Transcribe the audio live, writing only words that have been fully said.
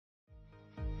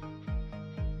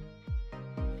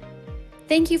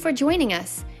Thank you for joining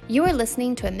us. You are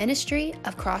listening to a ministry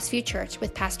of Crossview Church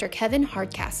with Pastor Kevin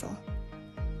Hardcastle.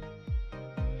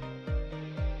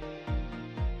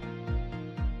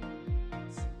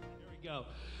 There we go.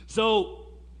 So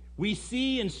we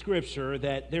see in Scripture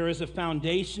that there is a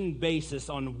foundation basis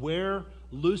on where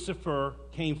Lucifer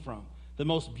came from, the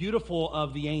most beautiful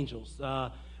of the angels.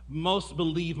 Most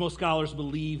scholars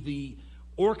believe the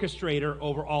orchestrator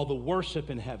over all the worship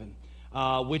in heaven,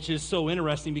 which is so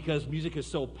interesting because music is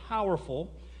so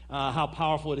powerful. How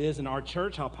powerful it is in our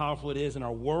church, how powerful it is in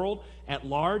our world at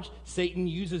large. Satan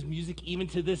uses music even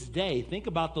to this day. Think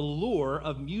about the lure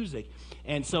of music.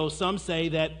 And so some say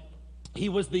that he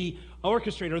was the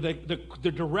orchestrator,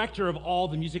 the director of all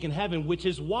the music in heaven, which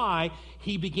is why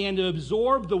he began to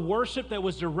absorb the worship that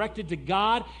was directed to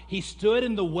God. He stood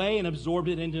in the way and absorbed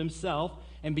it into himself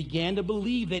and began to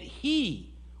believe that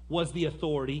he was the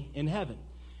authority in heaven.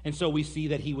 And so we see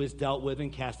that he was dealt with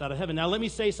and cast out of heaven. Now, let me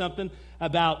say something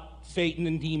about Satan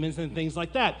and demons and things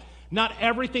like that. Not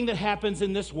everything that happens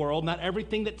in this world, not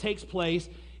everything that takes place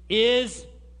is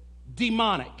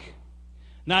demonic.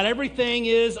 Not everything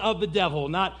is of the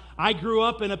devil. I grew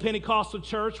up in a Pentecostal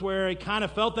church where it kind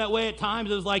of felt that way at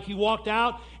times. It was like you walked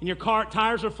out and your car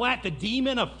tires were flat. The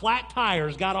demon of flat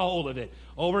tires got a hold of it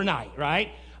overnight,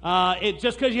 right?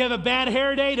 Just because you have a bad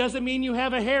hair day doesn't mean you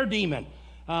have a hair demon.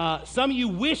 Some of you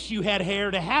wish you had hair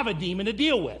to have a demon to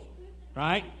deal with,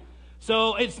 right?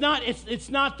 So it's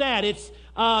not that.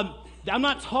 I'm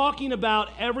not talking about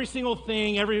every single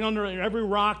thing, under every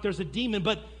rock there's a demon,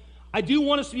 but I do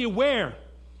want us to be aware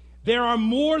there are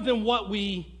more than what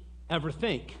we ever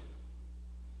think.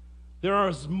 There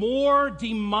are more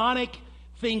demonic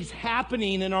things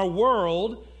happening in our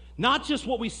world, not just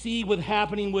what we see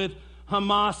happening with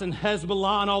Hamas and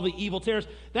Hezbollah and all the evil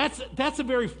terrorists. That's a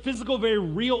very physical, very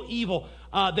real evil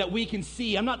that we can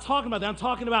see. I'm not talking about that. I'm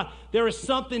talking about there is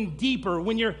something deeper.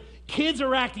 When your kids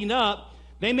are acting up,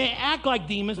 they may act like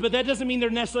demons, but that doesn't mean they're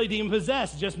necessarily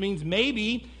demon-possessed. It just means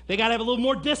maybe they got to have a little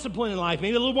more discipline in life,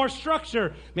 maybe a little more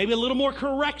structure, maybe a little more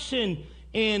correction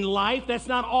in life. That's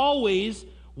not always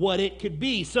what it could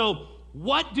be. So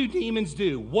what do demons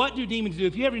do? What do demons do?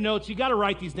 If you have your notes, you got to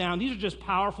write these down. These are just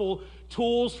powerful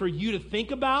tools for you to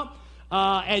think about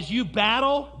as you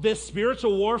battle this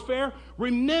spiritual warfare.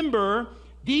 Remember,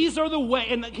 these are the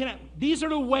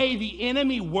way the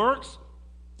enemy works.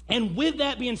 And with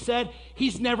that being said,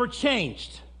 he's never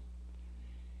changed.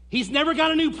 He's never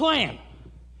got a new plan.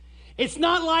 It's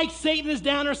not like Satan is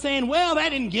down there saying, well, that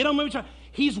didn't get him.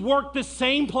 He's worked the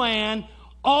same plan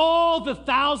all the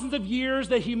thousands of years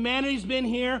that humanity's been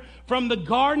here, from the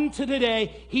garden to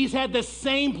today. He's had the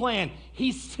same plan.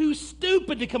 He's too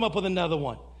stupid to come up with another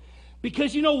one.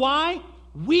 Because you know why?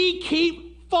 We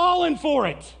keep falling for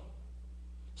it.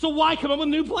 So why come up with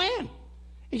a new plan?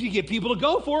 If you get people to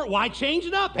go for it, why change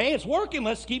it up? Hey, it's working.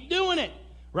 Let's keep doing it,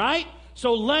 right?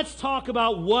 So let's talk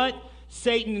about what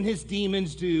Satan and his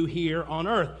demons do here on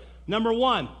earth. Number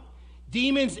one,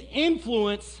 demons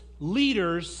influence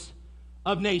leaders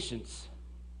of nations.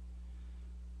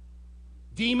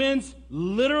 Demons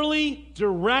literally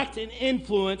direct and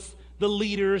influence the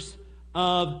leaders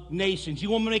of nations.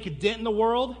 You want to make a dent in the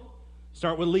world?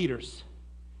 Start with leaders.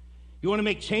 You want to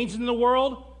make changes in the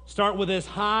world? Start with as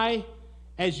high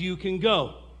as you can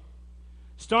go.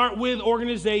 Start with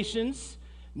organizations,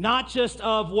 not just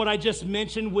of what I just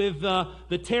mentioned with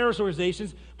the terrorist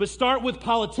organizations, but start with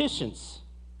politicians.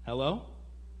 Hello?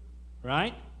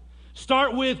 Right?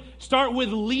 Start with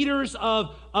leaders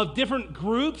of different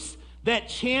groups that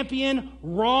champion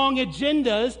wrong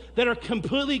agendas that are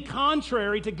completely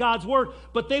contrary to God's word,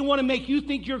 but they want to make you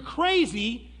think you're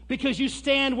crazy because you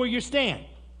stand where you stand.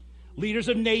 Leaders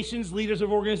of nations, leaders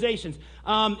of organizations.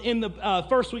 In the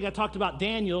first week, I talked about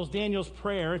Daniel's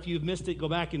prayer. If you've missed it, go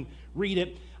back and read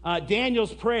it.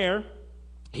 Daniel's prayer,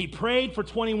 he prayed for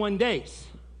 21 days.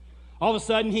 All of a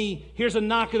sudden, he hears a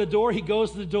knock at the door. He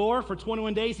goes to the door for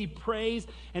 21 days. He prays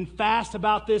and fasts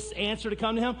about this answer to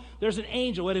come to him. There's an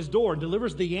angel at his door and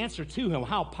delivers the answer to him.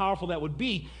 How powerful that would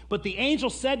be. But the angel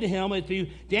said to him,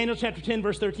 Daniel chapter 10,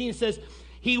 verse 13, it says,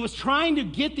 he was trying to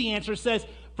get the answer. It says,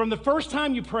 from the first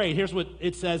time you prayed, here's what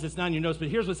it says. It's not in your notes, but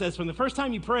here's what it says. From the first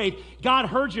time you prayed, God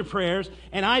heard your prayers,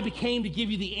 and I became to give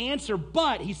you the answer.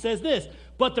 But, he says this,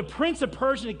 but the prince of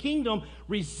Persia and the kingdom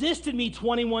resisted me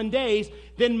 21 days.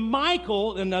 Then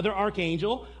Michael, another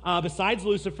archangel, besides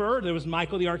Lucifer, there was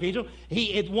Michael the archangel,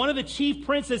 one of the chief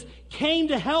princes came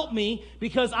to help me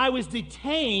because I was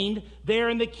detained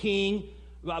there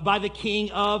by the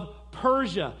king of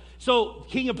Persia. So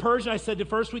king of Persia, I said the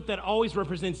first week, that always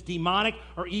represents demonic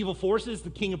or evil forces. The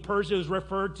king of Persia is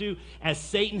referred to as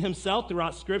Satan himself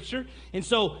throughout Scripture. And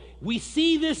so we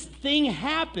see this thing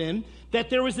happen,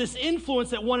 that there was this influence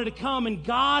that wanted to come, and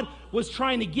God was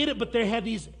trying to get it, but they had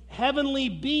these heavenly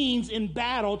beings in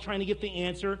battle trying to get the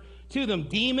answer to them.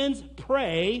 Demons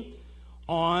prey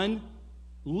on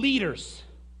leaders,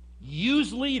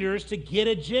 use leaders to get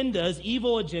agendas,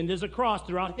 evil agendas, across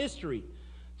throughout history,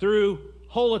 through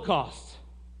Holocaust,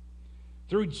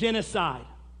 through genocide,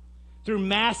 through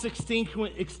mass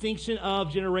extinction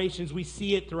of generations. We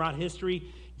see it throughout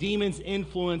history. Demons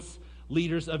influence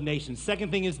leaders of nations.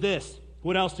 Second thing is this.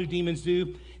 What else do demons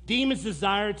do? Demons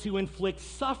desire to inflict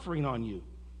suffering on you.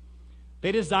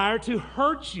 They desire to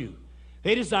hurt you.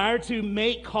 They desire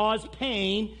to cause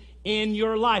pain in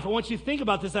your life. I want you to think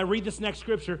about this. I read this next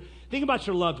scripture. Think about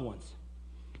your loved ones.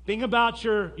 Think about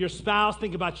your spouse.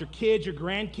 Think about your kids, your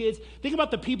grandkids. Think about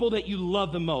the people that you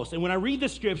love the most. And when I read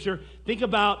this scripture, think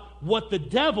about what the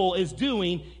devil is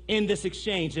doing in this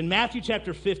exchange. In Matthew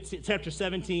chapter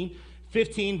 17,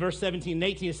 15, verse 17 and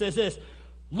 18, it says this: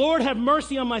 Lord, have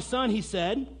mercy on my son, he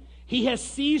said. He has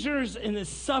seizures and is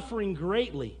suffering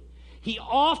greatly. He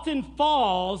often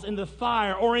falls into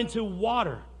fire or into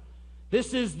water.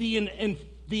 This is the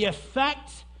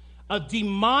effect of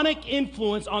demonic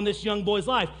influence on this young boy's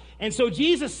life. And so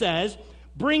Jesus says,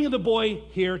 bring the boy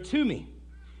here to me.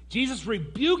 Jesus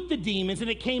rebuked the demons, and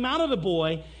it came out of the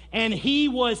boy, and he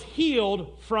was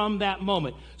healed from that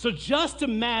moment. So just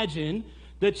imagine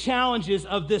the challenges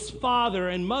of this father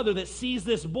and mother that sees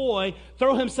this boy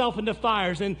throw himself into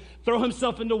fires and throw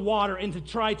himself into water and to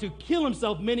try to kill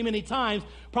himself many, many times.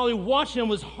 Probably watching him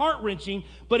was heart-wrenching,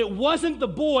 but it wasn't the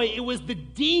boy, it was the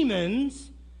demon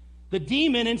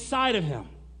inside of him.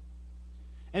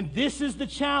 And this is the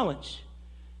challenge.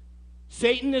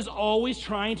 Satan is always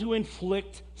trying to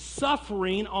inflict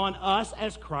suffering on us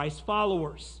as Christ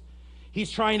followers. He's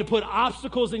trying to put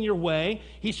obstacles in your way.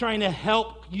 He's trying to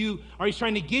help you, or he's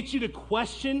trying to get you to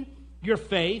question your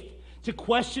faith, to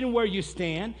question where you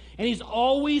stand. And he's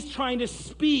always trying to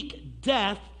speak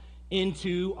death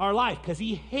into our life because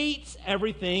he hates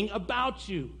everything about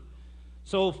you.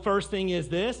 So first thing is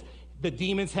this: the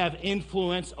demons have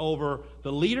influence over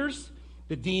the leaders.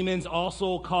 The demons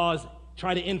also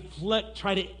try to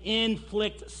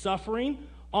inflict suffering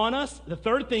on us. The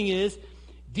third thing is,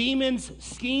 demons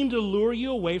scheme to lure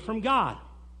you away from God.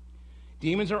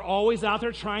 Demons are always out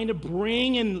there trying to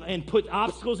bring and put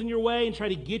obstacles in your way and try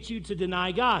to get you to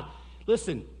deny God.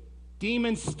 Listen,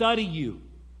 demons study you.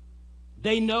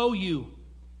 They know you.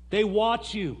 They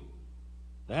watch you.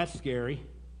 That's scary.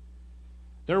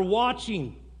 They're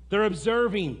watching. They're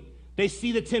observing. They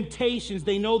see the temptations.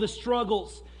 They know the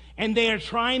struggles. And they are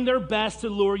trying their best to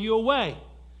lure you away.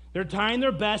 They're trying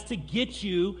their best to get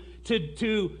you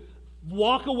to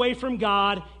walk away from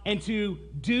God and to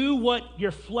do what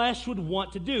your flesh would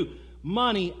want to do.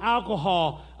 Money,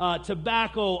 alcohol,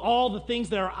 tobacco, all the things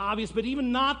that are obvious, but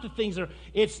even not the things that are,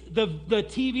 it's the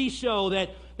TV show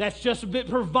that's just a bit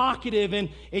provocative and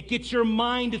it gets your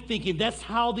mind to thinking. That's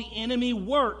how the enemy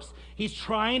works. He's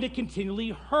trying to continually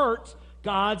hurt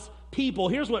God's people.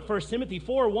 Here's what 1 Timothy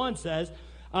 4:1 says.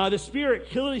 The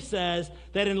Spirit clearly says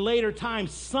that in later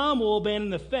times some will abandon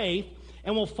the faith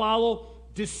and will follow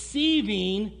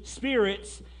deceiving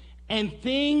spirits and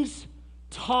things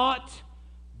taught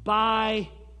by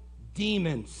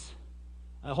demons.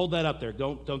 Hold that up there.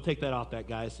 Don't take that off that,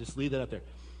 guys. Just leave that up there.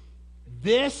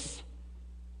 This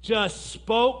just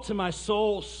spoke to my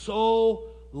soul so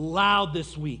loud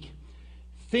this week.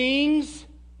 Things,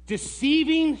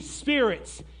 deceiving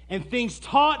spirits, and things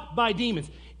taught by demons.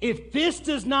 If this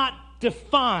does not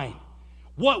define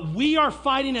what we are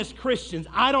fighting as Christians,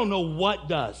 I don't know what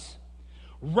does.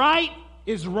 Right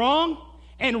is wrong,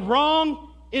 and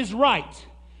wrong is right.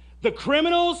 The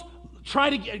criminals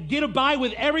try to get by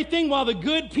with everything, while the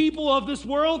good people of this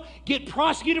world get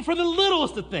prosecuted for the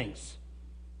littlest of things.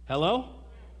 Hello?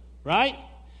 Right?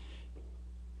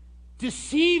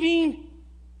 Deceiving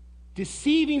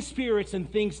spirits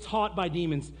and things taught by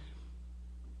demons.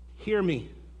 Hear me.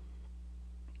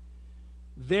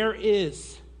 There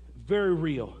is very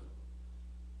real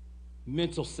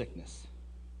mental sickness,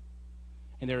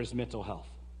 and there is mental health.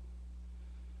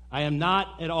 I am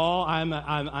not at all. I'm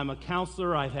a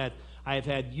counselor. I've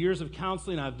had years of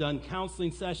counseling. I've done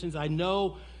counseling sessions. I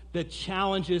know the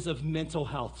challenges of mental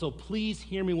health. So please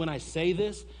hear me when I say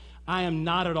this. I am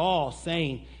not at all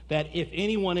saying that if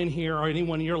anyone in here or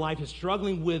anyone in your life is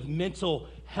struggling with mental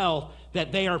health,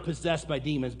 that they are possessed by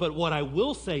demons. But what I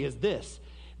will say is this: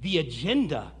 the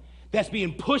agenda that's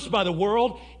being pushed by the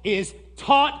world is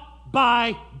taught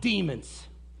by demons.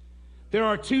 There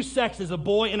are two sexes, a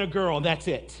boy and a girl, and that's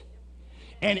it.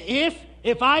 And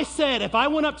if I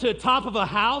went up to the top of a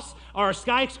house or a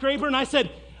skyscraper and I said,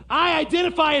 I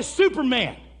identify as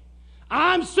Superman,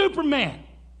 I'm Superman,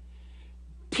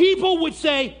 people would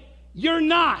say, you're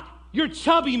not, you're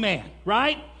chubby man,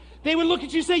 right? They would look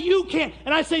at you and say, you can't.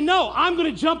 And I say, no, I'm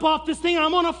going to jump off this thing and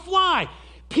I'm going to fly.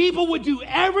 People would do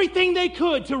everything they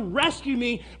could to rescue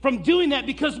me from doing that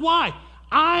because why?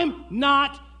 I'm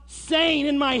not sane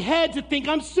in my head to think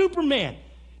I'm Superman.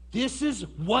 This is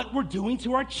what we're doing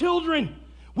to our children.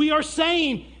 We are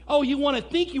saying, oh, you want to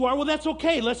think you are? Well, that's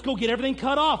okay. Let's go get everything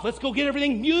cut off. Let's go get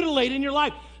everything mutilated in your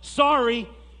life. Sorry,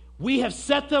 we have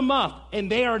set them up,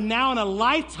 and they are now in a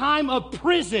lifetime of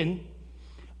prison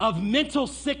of mental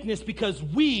sickness because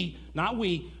the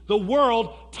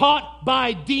world taught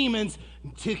by demons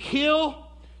to kill,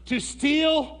 to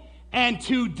steal, and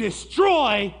to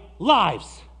destroy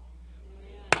lives.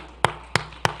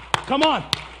 Come on,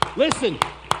 listen.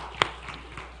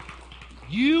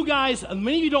 You guys,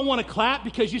 many of you don't want to clap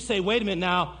because you say, wait a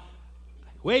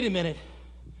minute.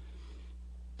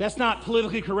 That's not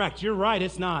politically correct. You're right,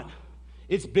 it's not.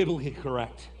 It's biblically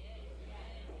correct.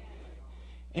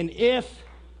 And if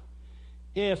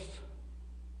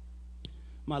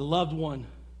my loved one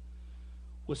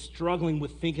was struggling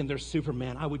with thinking they're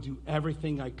Superman, I would do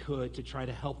everything I could to try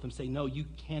to help them say, no, you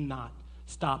cannot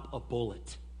stop a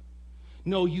bullet.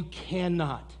 No, you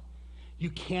cannot. You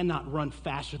cannot run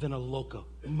faster than a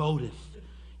locomotive.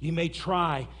 You may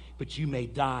try, but you may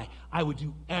die. I would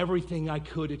do everything I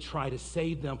could to try to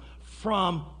save them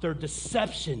from their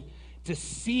deception,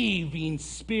 deceiving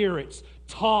spirits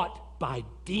taught by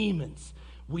demons.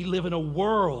 We live in a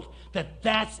world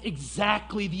that's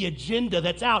exactly the agenda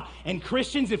that's out. And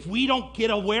Christians, if we don't get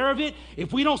aware of it,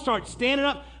 if we don't start standing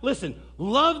up, listen,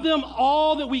 love them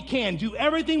all that we can. Do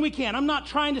everything we can. I'm not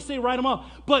trying to say write them off,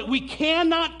 but we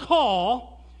cannot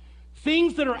call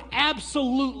things that are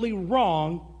absolutely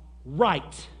wrong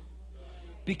right,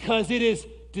 because it is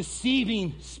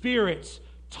deceiving spirits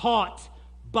taught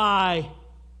by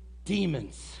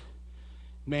demons.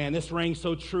 Man, this rang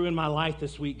so true in my life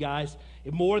this week, guys.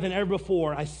 More than ever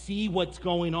before, I see what's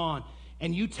going on.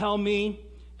 And you tell me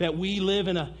that we live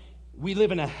in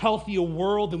a healthier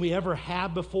world than we ever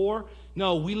have before?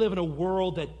 No, we live in a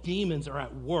world that demons are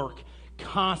at work,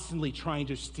 constantly trying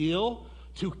to steal,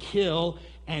 to kill,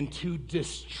 and to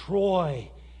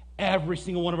destroy every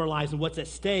single one of our lives. And what's at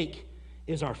stake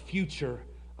is our future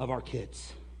of our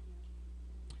kids.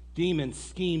 Demons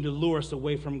scheme to lure us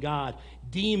away from God.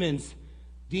 Demons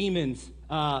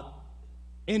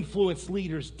influence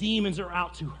leaders. Demons are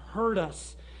out to hurt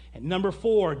us. And number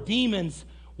 4, demons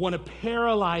want to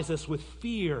paralyze us with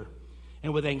fear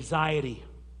and with anxiety.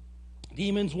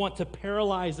 Demons want to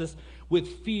paralyze us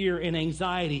with fear and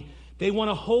anxiety. They want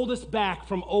to hold us back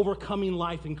from overcoming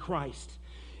life in Christ.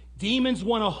 Demons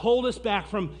want to hold us back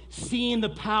from seeing the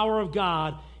power of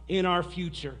God in our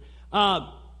future.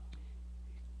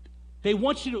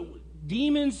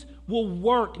 Demons will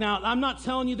work. Now, I'm not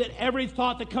telling you that every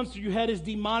thought that comes through your head is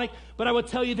demonic, but I will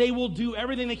tell you they will do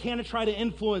everything they can to try to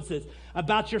influence it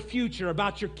about your future,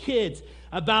 about your kids,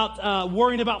 about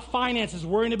worrying about finances,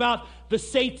 worrying about the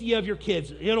safety of your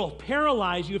kids. It'll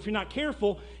paralyze you if you're not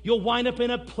careful. You'll wind up in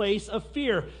a place of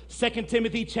fear. 2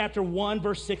 Timothy chapter 1,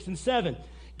 verse 6 and 7.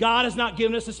 God has not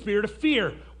given us a spirit of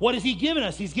fear. What has He given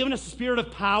us? He's given us a spirit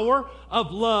of power,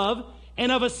 of love,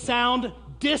 and of a sound,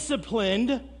 disciplined.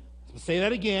 I'll say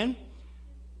that again.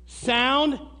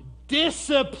 Sound,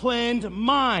 disciplined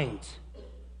mind.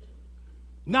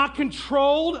 Not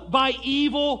controlled by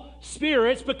evil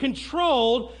spirits, but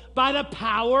controlled by the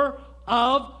power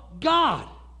of God.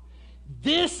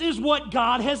 This is what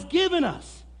God has given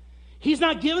us. He's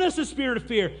not given us a spirit of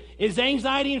fear. Is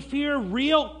anxiety and fear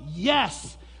real?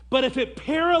 Yes. But if it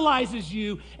paralyzes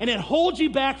you and it holds you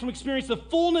back from experiencing the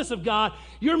fullness of God,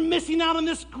 you're missing out on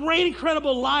this great,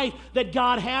 incredible life that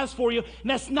God has for you. And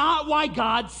that's not why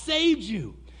God saved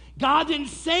you. God didn't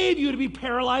save you to be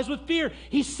paralyzed with fear.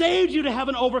 He saved you to have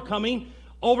an overcoming,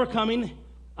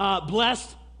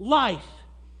 blessed life.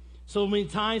 So many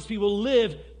times people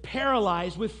live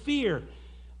paralyzed with fear.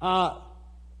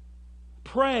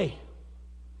 Pray.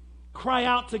 Cry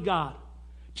out to God.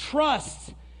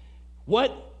 Trust.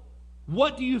 What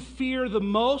do you fear the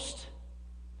most?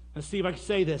 Let's see if I can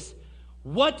say this.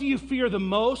 What do you fear the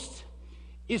most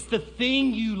is the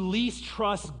thing you least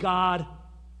trust God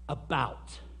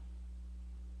about.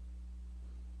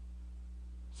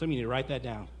 Some of you need to write that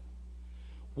down.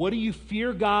 What do you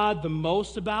fear God the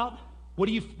most about? What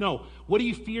do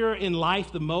you fear in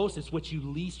life the most? It's what you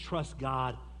least trust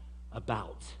God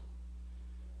about.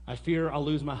 I fear I'll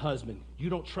lose my husband. You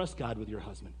don't trust God with your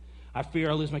husband. I fear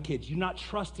I'll lose my kids. You're not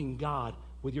trusting God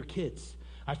with your kids.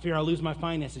 I fear I'll lose my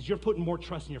finances. You're putting more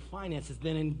trust in your finances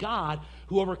than in God,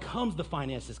 who overcomes the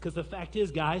finances. Because the fact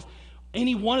is, guys,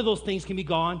 any one of those things can be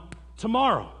gone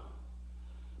tomorrow.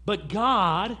 But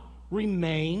God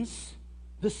remains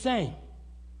the same.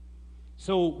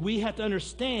 So we have to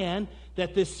understand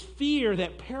that this fear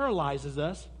that paralyzes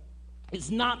us is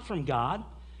not from God.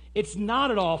 It's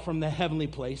not at all from the heavenly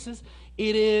places.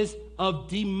 It is of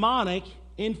demonic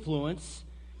influence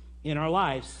in our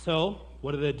lives. So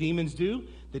what do the demons do?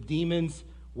 The demons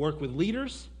work with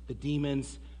leaders. The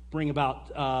demons bring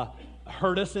about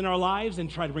hurt us in our lives and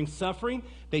try to bring suffering.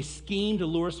 They scheme to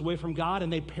lure us away from God,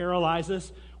 and they paralyze us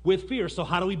with fear. So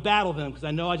how do we battle them? Because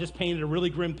I know I just painted a really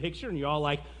grim picture, and you're all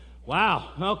like, wow,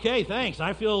 okay, thanks.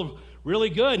 I feel really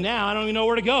good now. I don't even know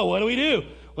where to go. What do we do?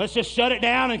 Let's just shut it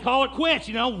down and call it quits,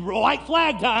 white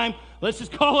flag time. Let's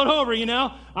just call it over,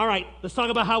 All right, let's talk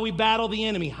about how we battle the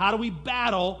enemy. How do we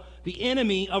battle the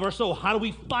enemy of our soul? How do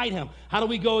we fight him? How do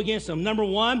we go against him? Number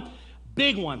one,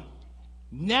 big one,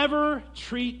 never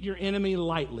treat your enemy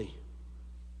lightly.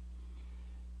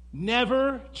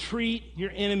 Never treat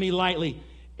your enemy lightly.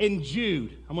 In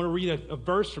Jude, I'm going to read a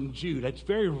verse from Jude. It's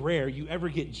very rare you ever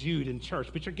get Jude in church,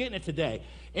 but you're getting it today.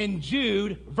 In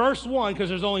Jude, verse 1, because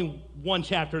there's only one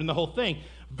chapter in the whole thing,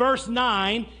 verse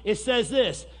 9, it says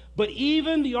this, but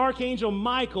even the archangel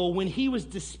Michael, when he was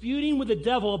disputing with the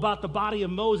devil about the body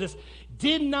of Moses,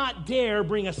 did not dare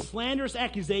bring a slanderous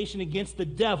accusation against the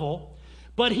devil,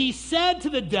 but he said to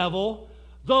the devil,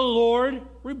 the Lord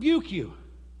rebuke you.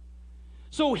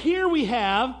 So here we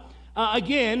have,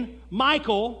 again,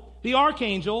 Michael, the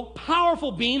archangel,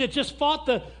 powerful being that just fought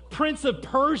the prince of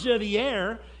Persia, the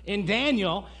air, in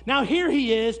Daniel. Now here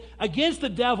he is against the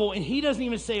devil, and he doesn't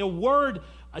even say a word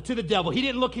to the devil. He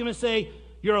didn't look at him and say,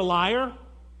 you're a liar.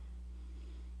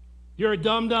 You're a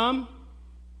dum-dum.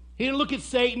 He didn't look at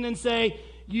Satan and say,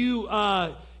 you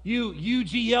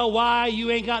UGLY, you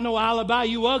ain't got no alibi,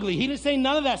 you ugly. He didn't say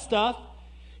none of that stuff.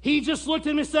 He just looked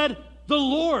at him and said, the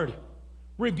Lord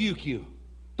rebuke you.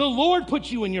 The Lord put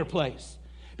you in your place.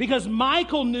 Because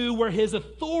Michael knew where his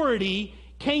authority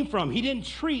came from. He didn't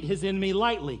treat his enemy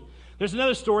lightly. There's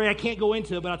another story I can't go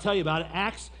into, but I'll tell you about it.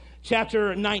 Acts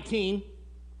chapter 19,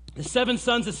 the 7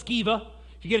 sons of Sceva.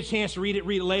 If you get a chance to read it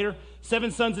later. 7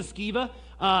 sons of Sceva.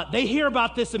 They hear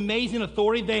about this amazing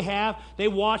authority they have. They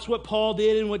watch what Paul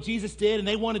did and what Jesus did, and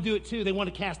they want to do it too. They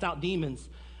want to cast out demons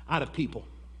out of people.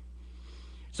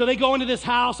 So they go into this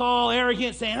house all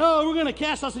arrogant, saying, oh, we're going to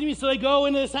cast out some demons. So they go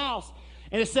into this house.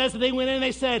 And it says that they went in and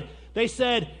they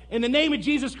said, in the name of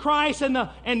Jesus Christ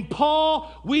and Paul,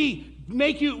 we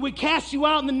cast you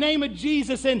out in the name of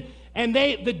Jesus. And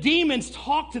the demons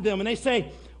talk to them and they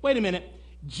say, wait a minute,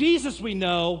 Jesus we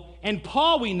know and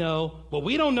Paul we know, but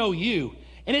we don't know you.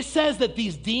 And it says that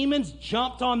these demons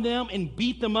jumped on them and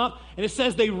beat them up. And it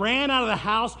says they ran out of the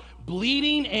house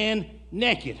bleeding and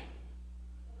naked.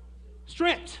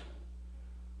 Stripped.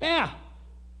 Yeah.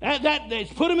 That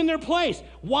put them in their place.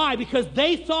 Why? Because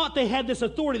they thought they had this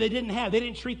authority they didn't have. They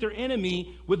didn't treat their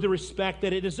enemy with the respect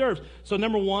that it deserves. So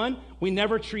number one, we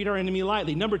never treat our enemy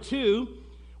lightly. Number two,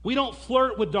 we don't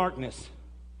flirt with darkness.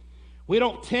 We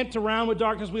don't tempt around with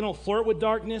darkness. We don't flirt with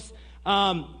darkness.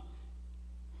 Growing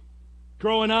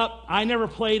up, I never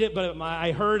played it, but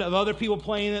I heard of other people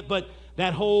playing it. But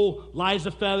that whole light as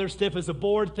a feather, stiff as a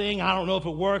board thing, I don't know if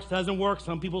it works, doesn't work.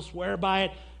 Some people swear by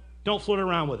it. Don't flirt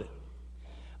around with it.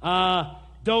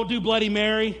 Don't do Bloody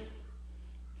Mary.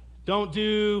 Don't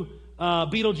do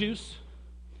Beetlejuice.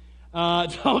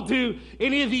 Don't do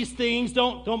any of these things.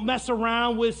 Don't mess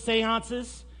around with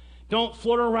seances. Don't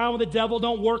flirt around with the devil.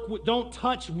 Don't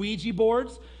touch Ouija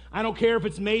boards. I don't care if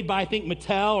it's made by, I think,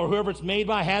 Mattel or whoever it's made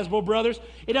by, Hasbro Brothers.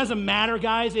 It doesn't matter,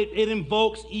 guys. It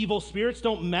invokes evil spirits.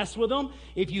 Don't mess with them.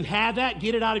 If you have that,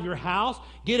 get it out of your house.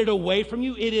 Get it away from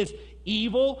you. It is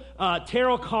evil.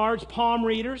 Tarot cards, palm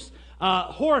readers,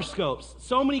 horoscopes.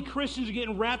 So many Christians are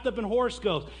getting wrapped up in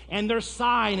horoscopes and their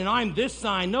sign, and I'm this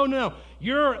sign. No.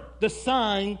 You're the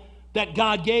sign that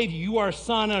God gave you. You are a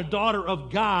son and a daughter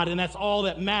of God, and that's all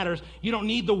that matters. You don't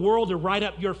need the world to write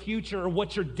up your future or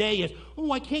what your day is. Oh,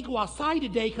 I can't go outside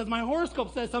today because my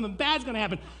horoscope says something bad's going to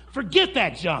happen. Forget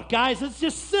that junk, guys. It's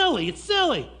just silly. It's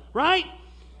silly, right?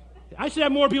 I should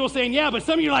have more people saying, yeah, but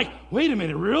some of you are like, wait a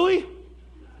minute, really?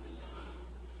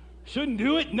 Shouldn't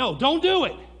do it? No, don't do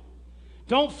it.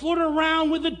 Don't flirt around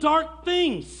with the dark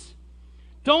things.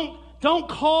 Don't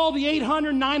call the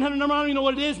 800, 900 number, I don't even know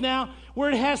what it is now, where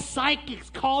it has psychics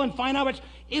call and find out which.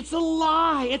 It's a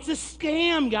lie. It's a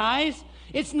scam, guys.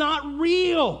 It's not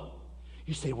real.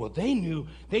 You say, well, they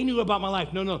knew about my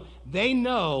life. No, they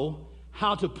know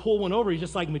how to pull one over you,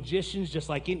 just like magicians, just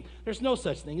like there's no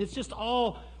such thing. It's just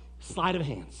all sleight of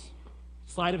hands.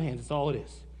 Sleight of hands, that's all it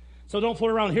is. So don't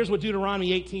float around. Here's what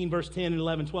Deuteronomy 18, verse 10 and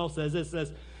 11, 12 says.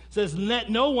 It says, let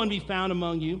no one be found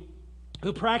among you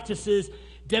who practices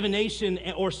divination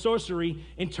or sorcery,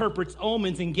 interprets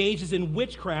omens, engages in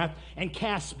witchcraft, and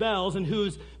casts spells, and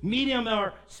whose medium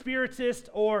or spiritist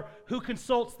or who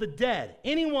consults the dead.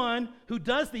 Anyone who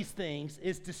does these things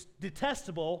is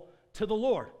detestable to the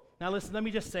Lord. Now listen, let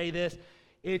me just say this.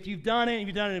 If you've done it, and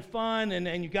you've done it in fun,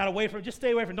 and you got away from it, just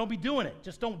stay away from it. Don't be doing it.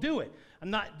 Just don't do it.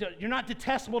 You're not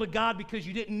detestable to God because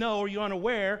you didn't know or you're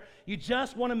unaware. You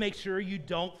just want to make sure you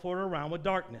don't flirt around with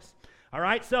darkness. All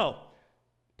right, so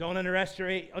don't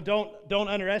underestimate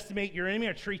your enemy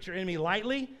or treat your enemy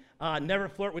lightly. Never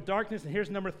flirt with darkness. And here's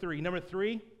number three. Number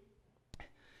three,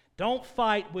 don't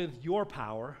fight with your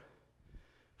power.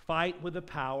 Fight with the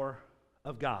power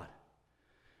of God.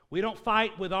 We don't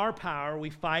fight with our power. We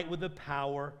fight with the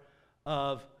power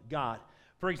of God.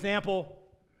 For example,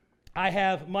 I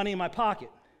have money in my pocket.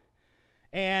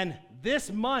 And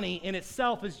this money in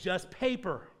itself is just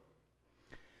paper.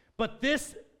 But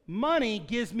this money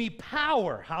gives me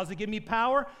power. How does it give me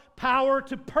power? Power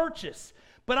to purchase.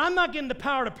 But I'm not getting the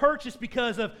power to purchase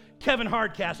because of Kevin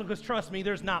Hardcastle, because trust me,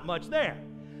 there's not much there.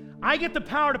 I get the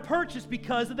power to purchase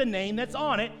because of the name that's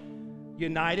on it,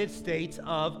 United States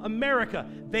of America.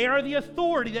 They are the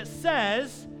authority that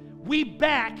says we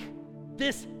back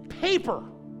this paper.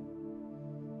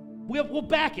 We'll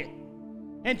back it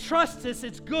and trust us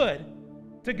it's good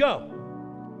to go.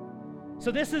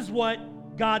 So this is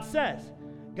what God says.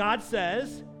 God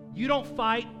says you don't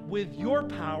fight with your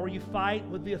power, you fight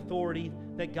with the authority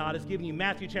that God has given you.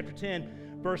 Matthew chapter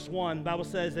 10, verse 1, the Bible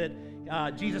says that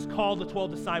Jesus called the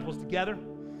 12 disciples together,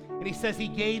 and he says he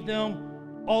gave them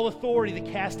all authority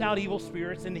to cast out evil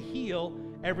spirits and to heal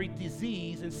every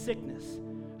disease and sickness.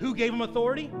 Who gave them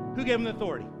authority? Who gave them the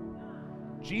authority?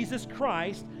 Jesus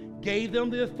Christ gave them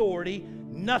the authority,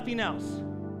 nothing else.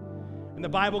 And the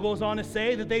Bible goes on to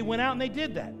say that they went out and they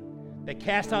did that. They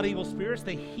cast out evil spirits,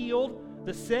 they healed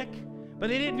the sick, but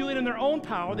they didn't do it in their own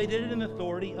power, they did it in the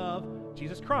authority of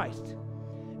Jesus Christ.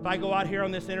 If I go out here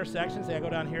on this intersection, say I go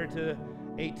down here to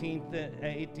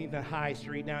 18th and High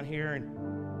Street down here,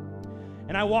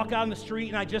 and I walk out on the street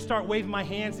and I just start waving my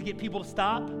hands to get people to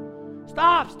stop.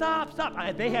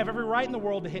 Stop. They have every right in the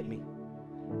world to hit me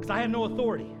because I have no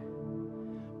authority.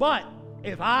 But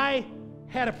if I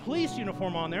had a police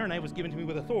uniform on there and it was given to me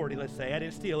with authority, let's say, I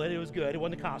didn't steal it, it was good, it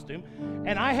wasn't a costume,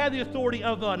 and I had the authority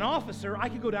of an officer, I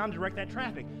could go down and direct that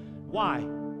traffic. Why?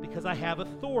 Because I have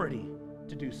authority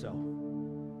to do so.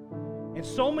 And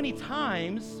so many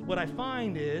times what I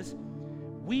find is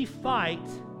we fight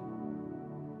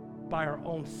by our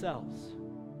own selves.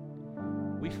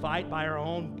 We fight by our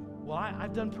own, well,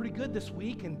 I've done pretty good this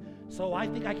week, and so I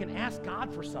think I can ask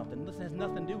God for something. This has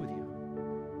nothing to do with you.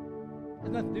 It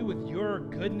has nothing to do with your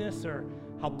goodness or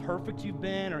how perfect you've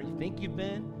been or you think you've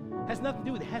been. It has nothing to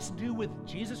do with it. It has to do with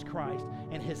Jesus Christ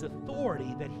and his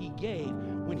authority that he gave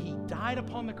when he died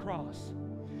upon the cross.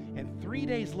 And 3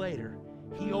 days later,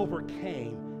 he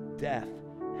overcame death,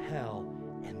 hell,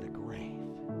 and the grave.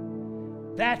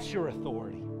 That's your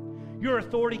authority. Your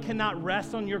authority cannot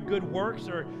rest on your good works,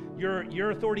 or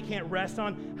your authority can't rest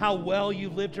on how well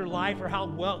you've lived your life or how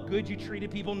good you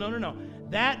treated people. No.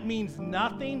 That means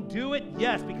nothing. Do it,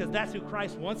 yes, because that's who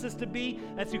Christ wants us to be.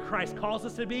 That's who Christ calls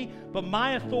us to be. But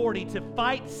my authority to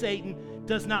fight Satan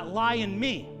does not lie in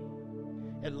me.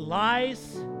 It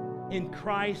lies in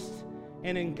Christ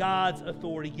and in God's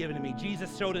authority given to me.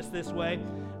 Jesus showed us this way.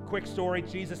 Quick story.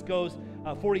 Jesus goes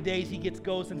 40 days. He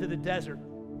goes into the desert.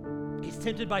 He's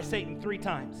tempted by Satan 3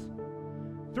 times.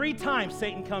 3 times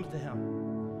Satan comes to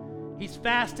him. He's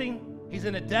fasting. He's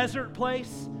in a desert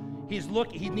place.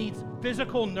 He needs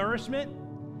physical nourishment.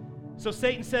 So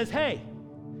Satan says, hey,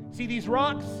 see these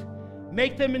rocks?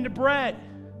 Make them into bread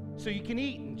so you can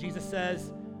eat. And Jesus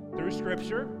says, through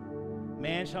Scripture,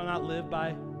 man shall not live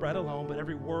by bread alone, but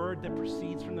every word that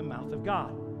proceeds from the mouth of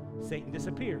God. Satan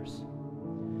disappears.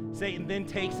 Satan then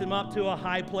takes him up to a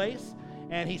high place,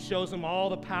 and he shows him all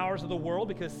the powers of the world,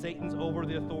 because Satan's over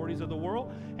the authorities of the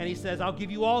world. And he says, I'll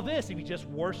give you all this if you just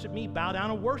worship me, bow down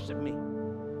and worship me.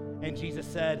 And Jesus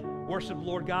said, worship the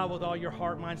Lord God with all your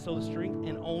heart, mind, soul, and strength,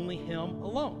 and only him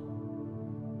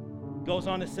alone. Goes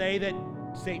on to say that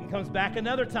Satan comes back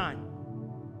another time.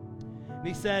 And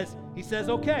he says,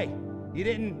 okay, you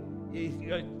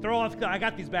didn't throw off, I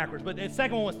got these backwards, but the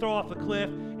second one was throw off the cliff,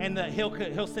 and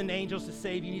he'll send angels to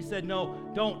save you. And he said, no,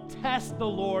 don't test the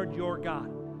Lord your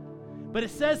God. But it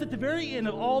says at the very end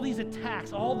of all these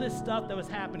attacks, all this stuff that was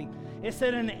happening, it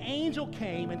said an angel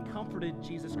came and comforted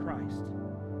Jesus Christ.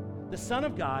 The Son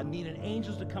of God needed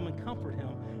angels to come and comfort him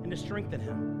and to strengthen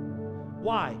him.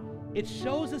 Why? It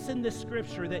shows us in this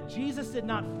scripture that Jesus did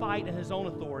not fight in his own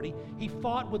authority. He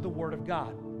fought with the Word of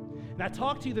God. And I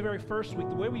talked to you the very first week,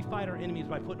 the way we fight our enemies is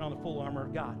by putting on the full armor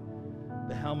of God.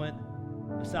 The helmet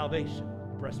of salvation,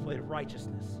 the breastplate of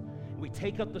righteousness. We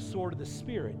take up the sword of the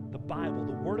Spirit, the Bible,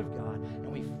 the Word of God,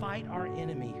 and we fight our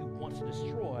enemy who wants to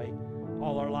destroy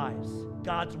all our lives.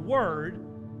 God's Word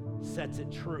sets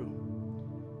it true.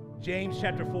 James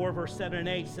chapter 4, verse 7 and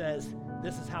 8 says,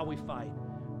 this is how we fight.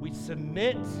 We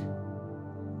submit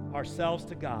ourselves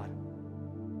to God.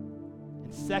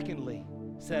 And secondly,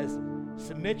 says,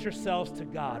 submit yourselves to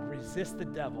God. Resist the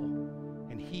devil,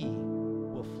 and he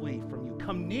will flee from you.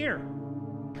 Come near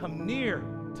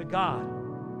to God.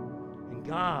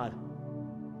 God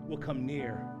will come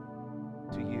near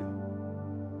to you.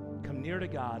 Come near to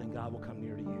God, and God will come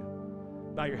near to you.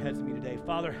 Bow your heads with me today.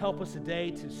 Father, help us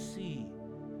today to see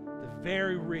the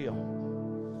very real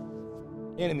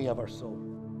enemy of our soul.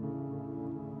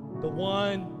 The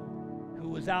one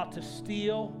who is out to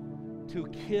steal, to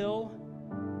kill,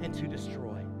 and to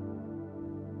destroy.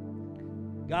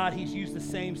 God, he's used the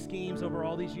same schemes over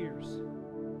all these years.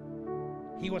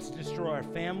 He wants to destroy our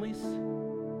families.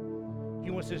 He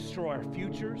wants to destroy our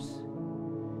futures.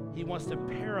 He wants to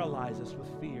paralyze us with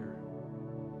fear.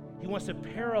 He wants to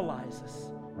paralyze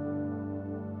us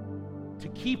to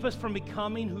keep us from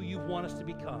becoming who you want us to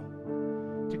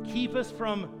become, to keep us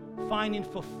from finding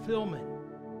fulfillment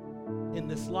in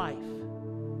this life,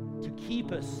 to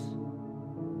keep us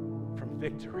from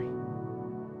victory.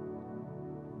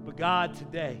 But God,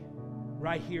 today,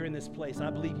 right here in this place,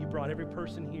 I believe you brought every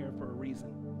person here for a reason.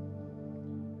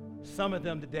 Some of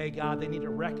them today, God, they need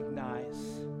to recognize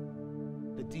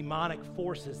the demonic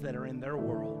forces that are in their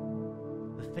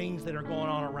world, the things that are going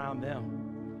on around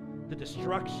them, the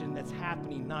destruction that's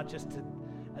happening not just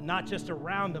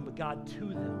around them, but God, to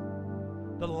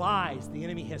them, the lies the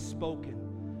enemy has spoken,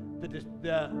 the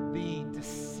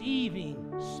deceiving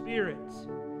spirits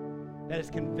that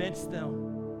has convinced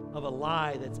them of a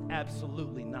lie that's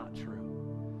absolutely not true.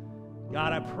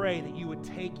 God, I pray that you would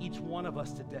take each one of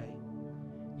us today.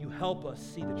 You help us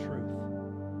see the truth.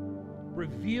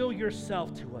 Reveal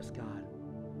yourself to us, God.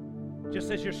 Just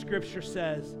as your scripture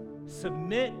says,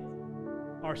 submit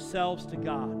ourselves to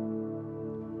God.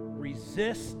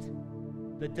 Resist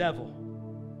the devil,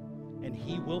 and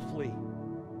he will flee.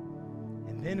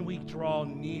 And then we draw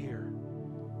near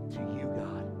to you,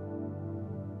 God.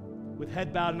 With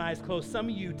head bowed and eyes closed, some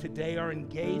of you today are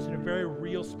engaged in a very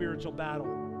real spiritual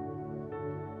battle.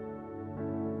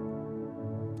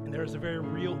 There is a very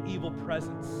real evil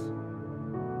presence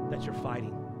that you're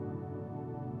fighting.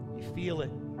 You feel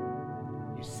it.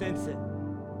 You sense it.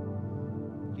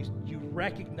 You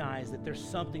recognize that there's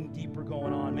something deeper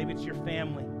going on. Maybe it's your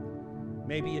family.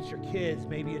 Maybe it's your kids.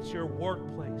 Maybe it's your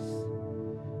workplace.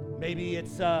 Maybe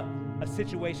it's a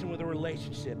situation with a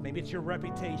relationship. Maybe it's your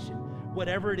reputation.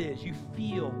 Whatever it is, you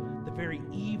feel the very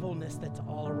evilness that's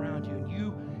all around you. And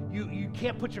you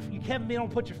haven't been able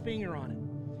to put your finger on it.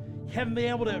 You haven't been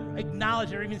able to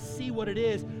acknowledge it or even see what it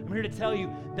is. I'm here to tell you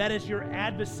that is your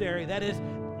adversary. That is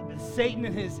Satan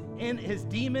and his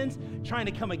demons trying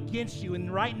to come against you.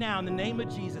 And right now, in the name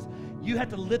of Jesus, you have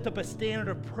to lift up a standard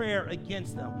of prayer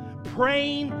against them.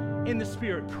 Praying in the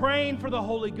Spirit. Praying for the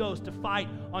Holy Ghost to fight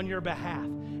on your behalf.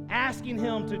 Asking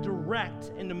him to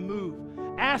direct and to move.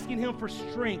 Asking him for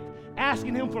strength.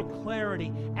 Asking him for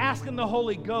clarity. Asking the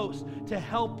Holy Ghost to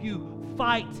help you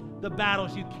fight the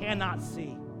battles you cannot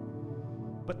see.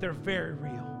 But they're very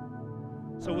real.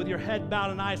 So with your head bowed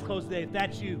and eyes closed today, if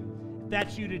that's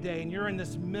you today, and you're in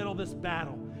this middle of this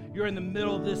battle, you're in the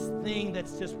middle of this thing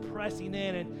that's just pressing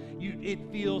in, and it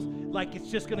feels like it's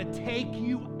just going to take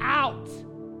you out.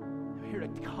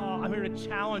 I'm here to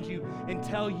challenge you and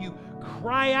tell you,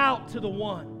 cry out to the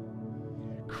one.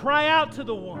 Cry out to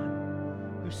the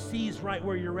one who sees right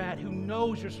where you're at, who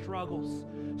knows your struggles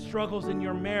in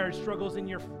your marriage, struggles in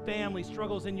your family,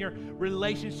 struggles in your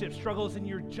relationships, struggles in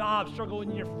your job, struggles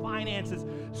in your finances,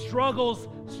 struggles,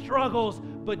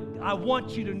 but I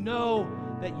want you to know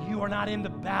that you are not in the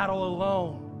battle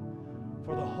alone,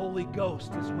 for the Holy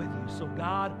Ghost is with you. So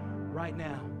God, right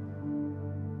now,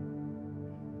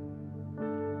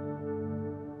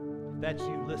 if that's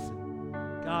you, listen.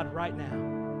 God, right now,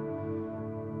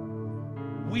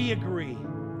 we agree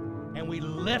and we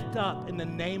lift up in the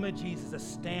name of Jesus a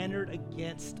standard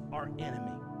against our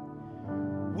enemy.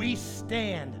 We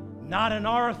stand not in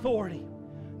our authority,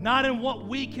 not in what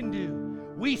we can do.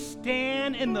 We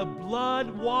stand in the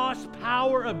blood-washed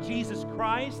power of Jesus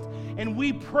Christ, and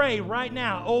we pray right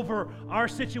now over our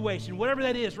situation. Whatever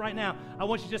that is right now, I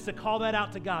want you just to call that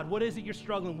out to God. What is it you're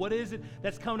struggling? What is it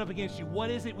that's coming up against you? What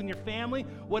is it in your family?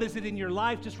 What is it in your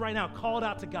life? Just right now, call it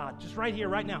out to God. Just right here,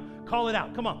 right now. Call it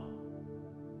out. Come on.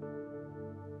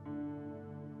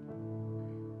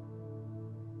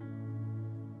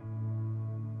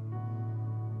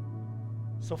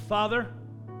 So, Father,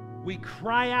 we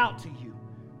cry out to you.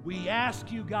 We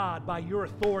ask you, God, by your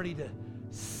authority to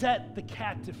set the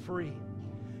captive free.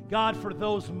 God, for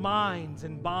those minds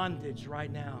in bondage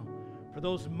right now, for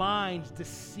those minds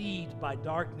deceived by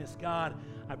darkness, God,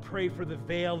 I pray for the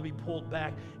veil to be pulled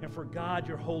back and for God,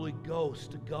 your Holy Ghost,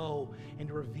 to go and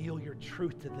to reveal your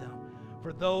truth to them.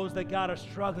 For those that, God, are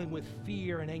struggling with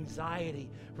fear and anxiety,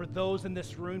 for those in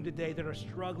this room today that are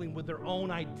struggling with their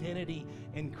own identity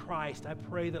in Christ, I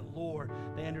pray that, Lord,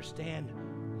 they understand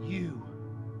you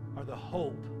are the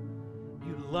hope.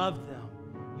 You love them,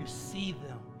 you see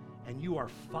them, and you are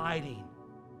fighting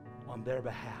on their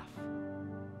behalf.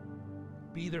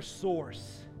 Be their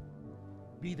source,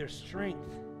 be their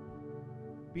strength,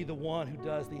 be the one who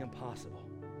does the impossible,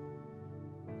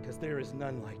 because there is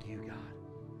none like you, God.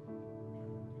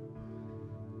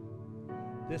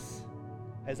 This,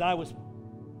 as I was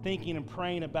thinking and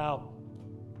praying about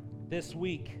this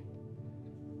week,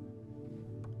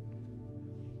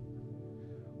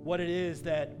 what it is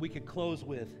that we could close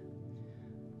with,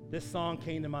 this song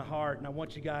came to my heart, and I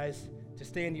want you guys to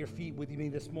stand to your feet with me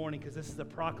this morning, because this is a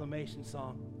proclamation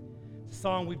song. It's a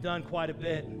song we've done quite a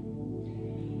bit,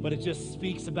 but it just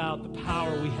speaks about the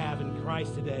power we have in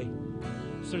Christ today.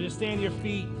 So just stand to your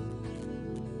feet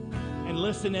and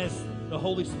listen as the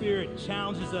Holy Spirit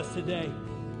challenges us today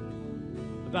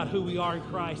about who we are in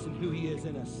Christ and who He is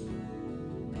in us.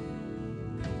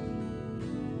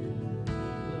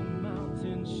 The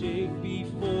mountains shake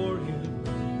before Him,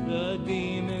 the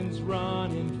demons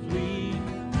run and flee.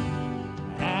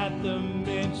 At the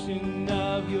mention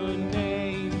of your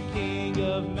name, King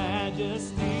of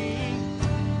majesty,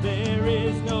 there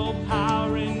is no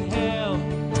power in hell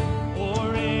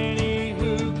or any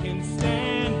who can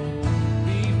stand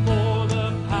before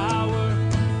the power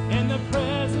and the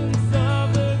presence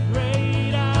of the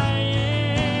great I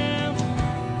am.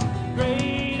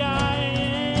 Great I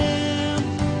am.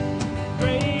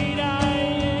 Great I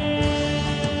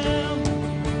am.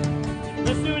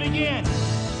 Let's do it again.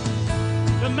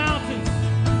 The mountains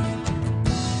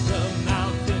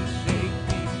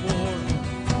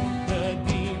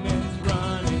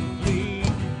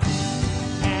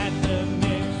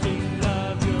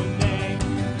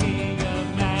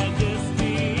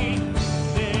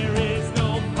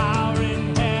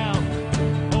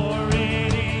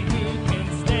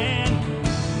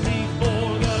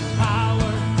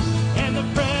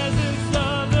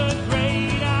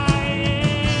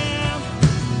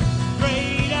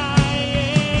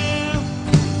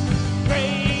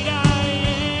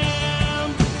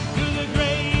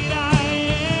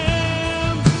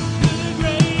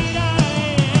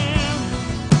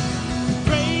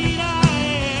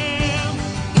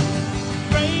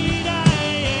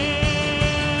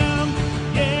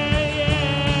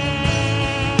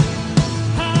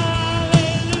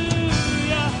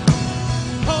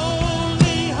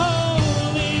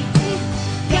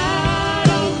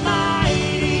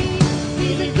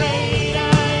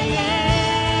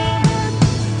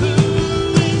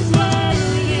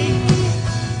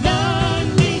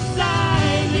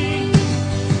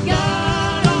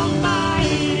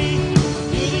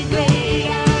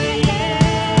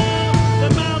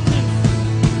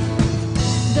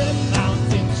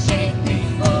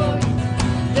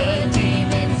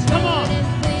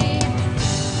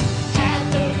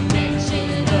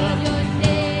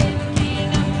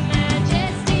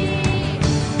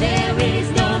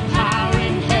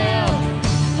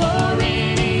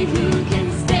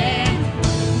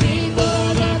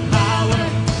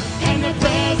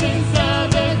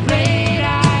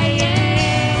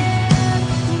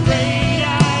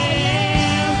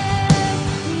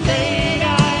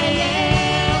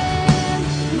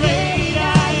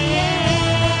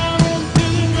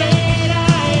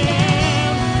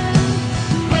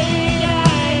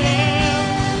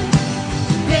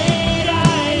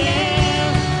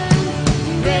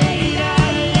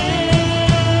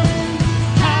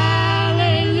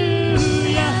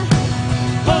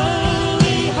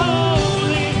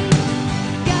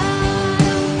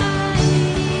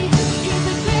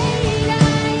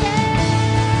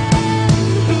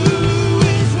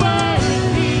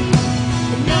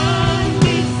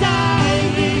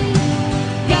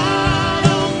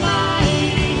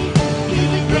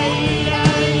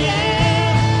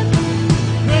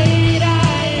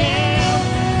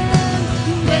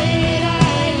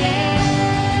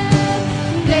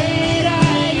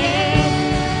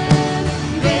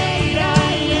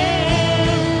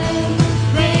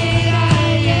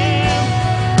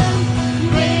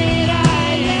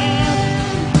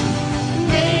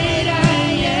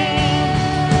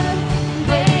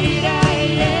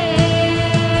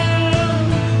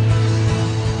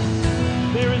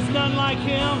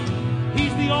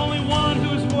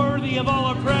of all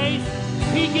our praise.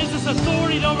 He gives us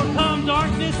authority to overcome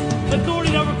darkness,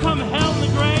 authority to overcome hell and the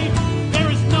grave.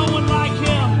 There is no one like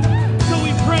him. So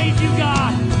we praise you,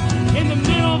 God. In the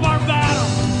middle of our battle,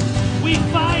 we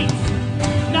fight,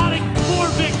 not for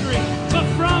victory, but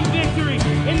from victory.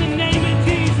 In the name of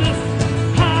Jesus.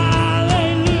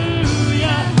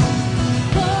 Hallelujah.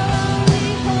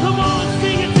 Come on,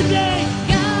 sing it today.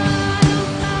 God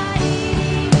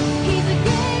Almighty, He's the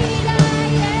great I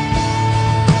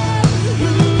am.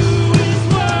 Who is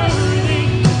worthy?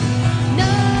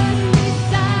 None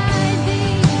beside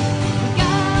Thee.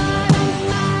 God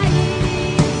Almighty,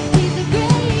 He's the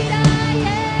great I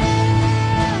am.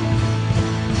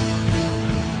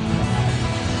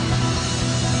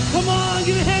 Come on,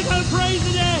 give a hand clap of praise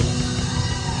today.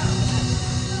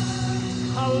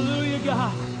 Hallelujah,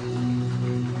 God.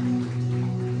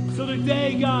 So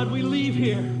today, God, we leave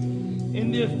here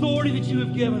in the authority that you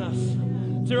have given us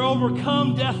to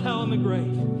overcome death, hell, and the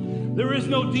grave. There is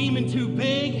no demon too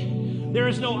big. There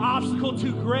is no obstacle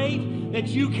too great that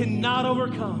you cannot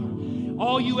overcome.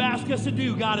 All you ask us to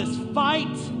do, God, is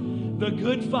fight the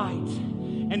good fight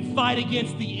and fight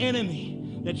against the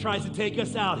enemy that tries to take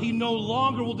us out. He no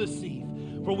longer will deceive,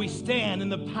 for we stand in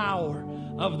the power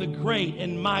of the great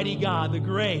and mighty God, the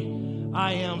great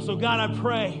I am. So God, I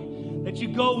pray that you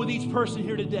go with each person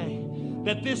here today,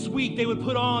 that this week they would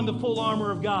put on the full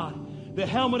armor of God, the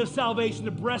helmet of salvation,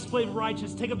 the breastplate of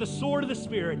righteousness, take up the sword of the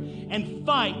Spirit, and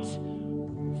fight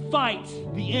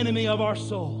the enemy of our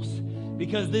souls.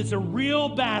 Because it's a real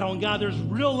battle, and God, there's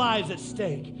real lives at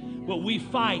stake. But we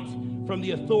fight from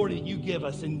the authority that you give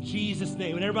us in Jesus'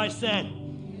 name. And everybody said,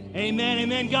 amen,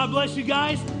 amen. God bless you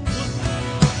guys.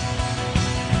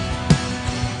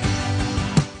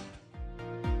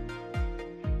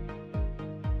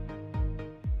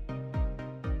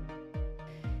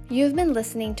 You have been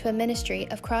listening to a ministry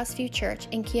of Crossview Church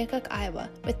in Keokuk, Iowa,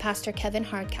 with Pastor Kevin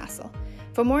Hardcastle.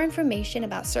 For more information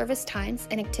about service times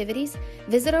and activities,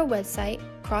 visit our website,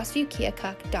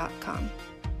 crossviewkeokuk.com.